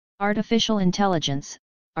Artificial intelligence,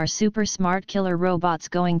 are super smart killer robots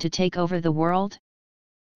going to take over the world?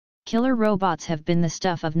 Killer robots have been the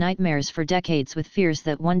stuff of nightmares for decades, with fears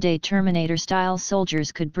that one day Terminator-style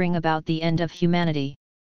soldiers could bring about the end of humanity.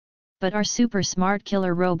 But are super smart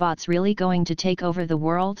killer robots really going to take over the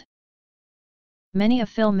world? Many a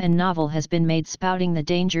film and novel has been made spouting the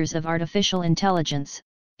dangers of artificial intelligence,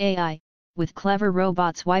 AI, with clever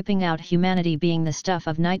robots wiping out humanity being the stuff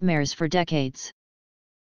of nightmares for decades.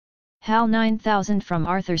 HAL 9000 from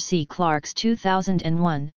Arthur C. Clarke's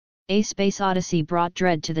 2001, A Space Odyssey brought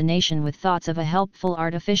dread to the nation with thoughts of a helpful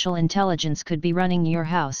artificial intelligence could be running your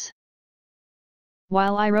house.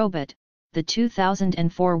 While iRobot, the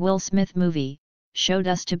 2004 Will Smith movie, showed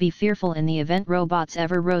us to be fearful in the event robots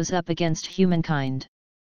ever rose up against humankind.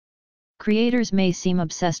 Creators may seem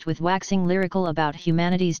obsessed with waxing lyrical about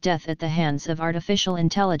humanity's death at the hands of artificial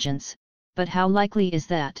intelligence, but how likely is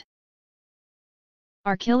that?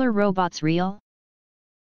 Are killer robots real?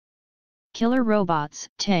 Killer robots,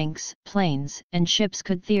 tanks, planes, and ships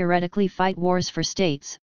could theoretically fight wars for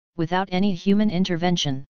states, without any human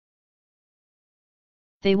intervention.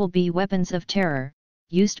 They will be weapons of terror,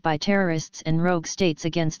 used by terrorists and rogue states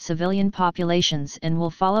against civilian populations, and will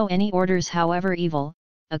follow any orders however evil,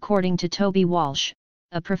 according to Toby Walsh,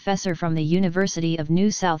 a professor from the University of New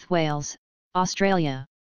South Wales, Australia.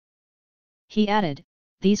 He added,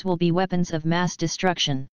 "These will be weapons of mass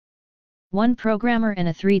destruction. One programmer and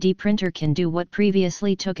a 3D printer can do what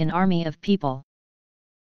previously took an army of people.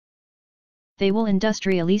 They will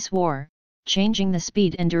industrialise war, changing the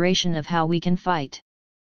speed and duration of how we can fight.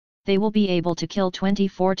 They will be able to kill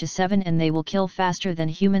 24/7, and they will kill faster than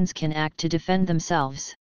humans can act to defend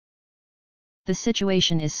themselves." The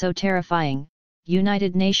situation is so terrifying,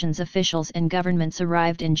 United Nations officials and governments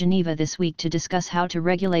arrived in Geneva this week to discuss how to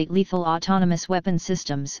regulate lethal autonomous weapon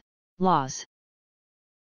systems, laws.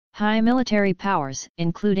 High military powers,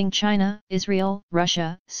 including China, Israel,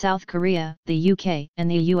 Russia, South Korea, the UK, and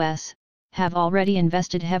the US, have already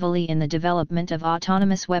invested heavily in the development of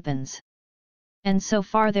autonomous weapons. And so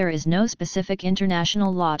far there is no specific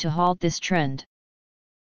international law to halt this trend.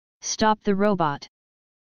 Stop the robot.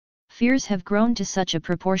 Fears have grown to such a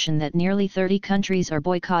proportion that nearly 30 countries are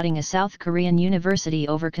boycotting a South Korean university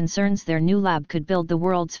over concerns their new lab could build the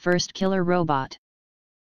world's first killer robot.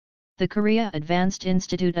 The Korea Advanced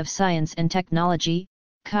Institute of Science and Technology,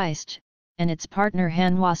 KAIST, and its partner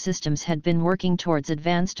Hanwha Systems had been working towards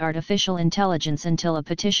advanced artificial intelligence until a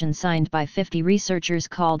petition signed by 50 researchers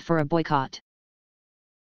called for a boycott.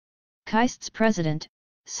 KAIST's president,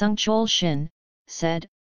 Sung-Chol Shin, said,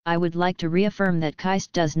 "I would like to reaffirm that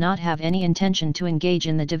KAIST does not have any intention to engage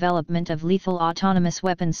in the development of lethal autonomous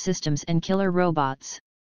weapons systems and killer robots.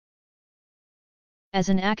 As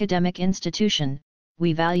an academic institution,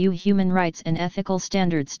 we value human rights and ethical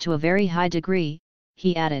standards to a very high degree,"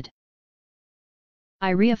 he added. "I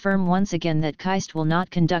reaffirm once again that KAIST will not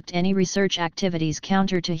conduct any research activities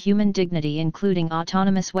counter to human dignity, including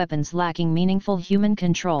autonomous weapons lacking meaningful human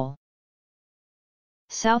control."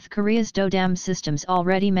 South Korea's Do-Dam Systems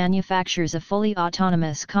already manufactures a fully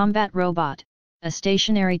autonomous combat robot, a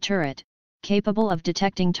stationary turret, capable of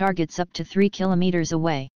detecting targets up to 3 kilometers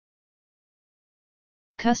away.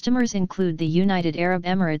 Customers include the United Arab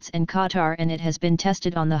Emirates and Qatar, and it has been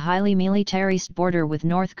tested on the highly militarized border with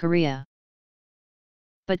North Korea.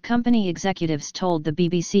 But company executives told the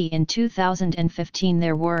BBC in 2015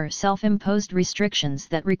 there were self-imposed restrictions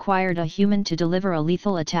that required a human to deliver a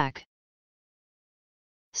lethal attack.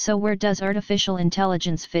 So where does artificial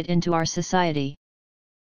intelligence fit into our society?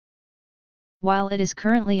 While it is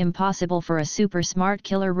currently impossible for a super smart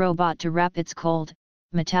killer robot to wrap its cold,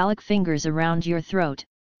 metallic fingers around your throat,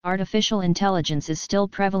 artificial intelligence is still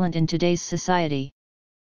prevalent in today's society.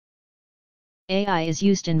 AI is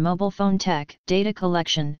used in mobile phone tech, data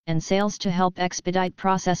collection, and sales to help expedite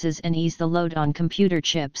processes and ease the load on computer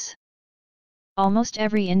chips. Almost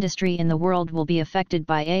every industry in the world will be affected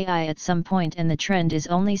by AI at some point, and the trend is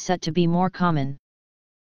only set to be more common.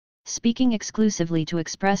 Speaking exclusively to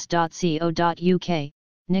express.co.uk,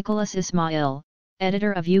 Nicholas Ismail,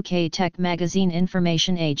 editor of UK tech magazine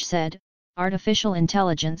Information Age, said, "Artificial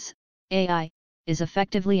intelligence, AI, is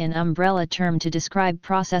effectively an umbrella term to describe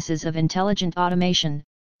processes of intelligent automation,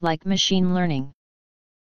 like machine learning.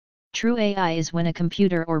 True AI is when a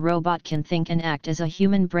computer or robot can think and act as a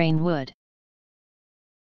human brain would.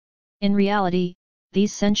 In reality,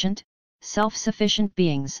 these sentient, self-sufficient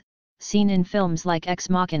beings, seen in films like Ex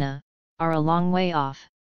Machina, are a long way off.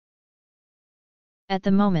 At the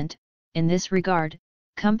moment, in this regard,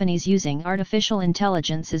 companies using artificial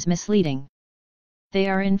intelligence is misleading. They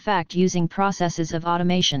are in fact using processes of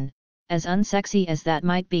automation, as unsexy as that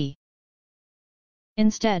might be.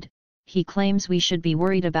 Instead, he claims we should be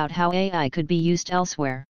worried about how AI could be used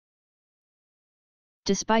elsewhere.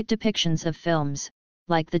 Despite depictions of films,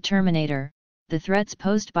 like The Terminator, the threats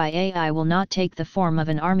posed by AI will not take the form of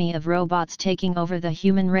an army of robots taking over the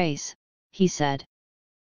human race, he said.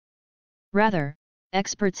 Rather,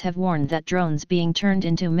 experts have warned that drones being turned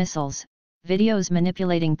into missiles, videos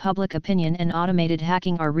manipulating public opinion and automated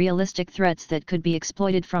hacking are realistic threats that could be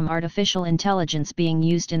exploited from artificial intelligence being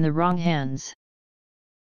used in the wrong hands.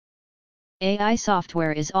 AI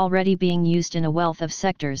software is already being used in a wealth of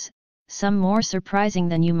sectors, some more surprising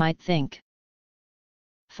than you might think.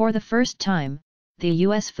 For the first time, the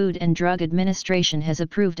U.S. Food and Drug Administration has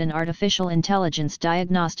approved an artificial intelligence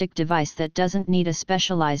diagnostic device that doesn't need a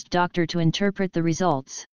specialized doctor to interpret the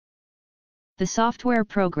results. The software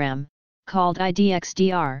program, called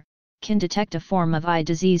decades.Hal, can detect a form of eye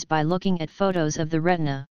disease by looking at photos of the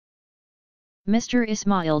retina. Mr.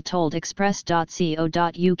 Ismail told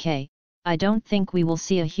Express.co.uk, "I don't think we will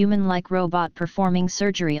see a human-like robot performing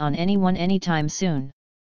surgery on anyone anytime soon.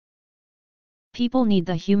 People need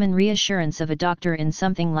the human reassurance of a doctor in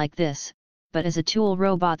something like this, but as a tool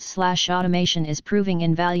robots/automation is proving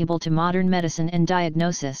invaluable to modern medicine and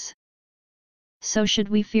diagnosis. So should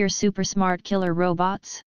we fear super smart killer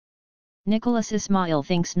robots? Nicholas Ismail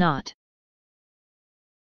thinks not."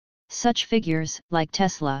 Such figures, like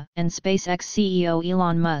Tesla and SpaceX CEO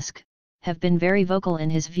Elon Musk, have been very vocal in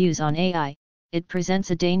his views on AI. It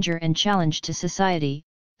presents a danger and challenge to society,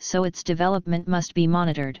 so its development must be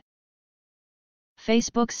monitored.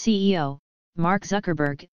 Facebook's CEO, Mark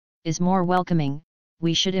Zuckerberg, is more welcoming.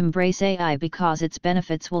 "We should embrace AI because its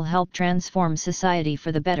benefits will help transform society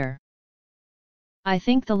for the better. I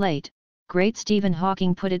think the late, great Stephen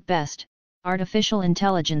Hawking put it best, artificial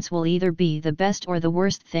intelligence will either be the best or the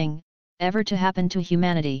worst thing ever to happen to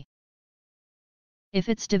humanity. If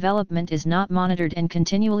its development is not monitored and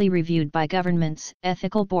continually reviewed by governments,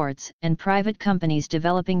 ethical boards, and private companies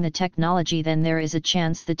developing the technology, then there is a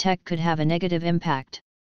chance the tech could have a negative impact.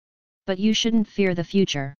 But you shouldn't fear the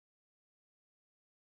future.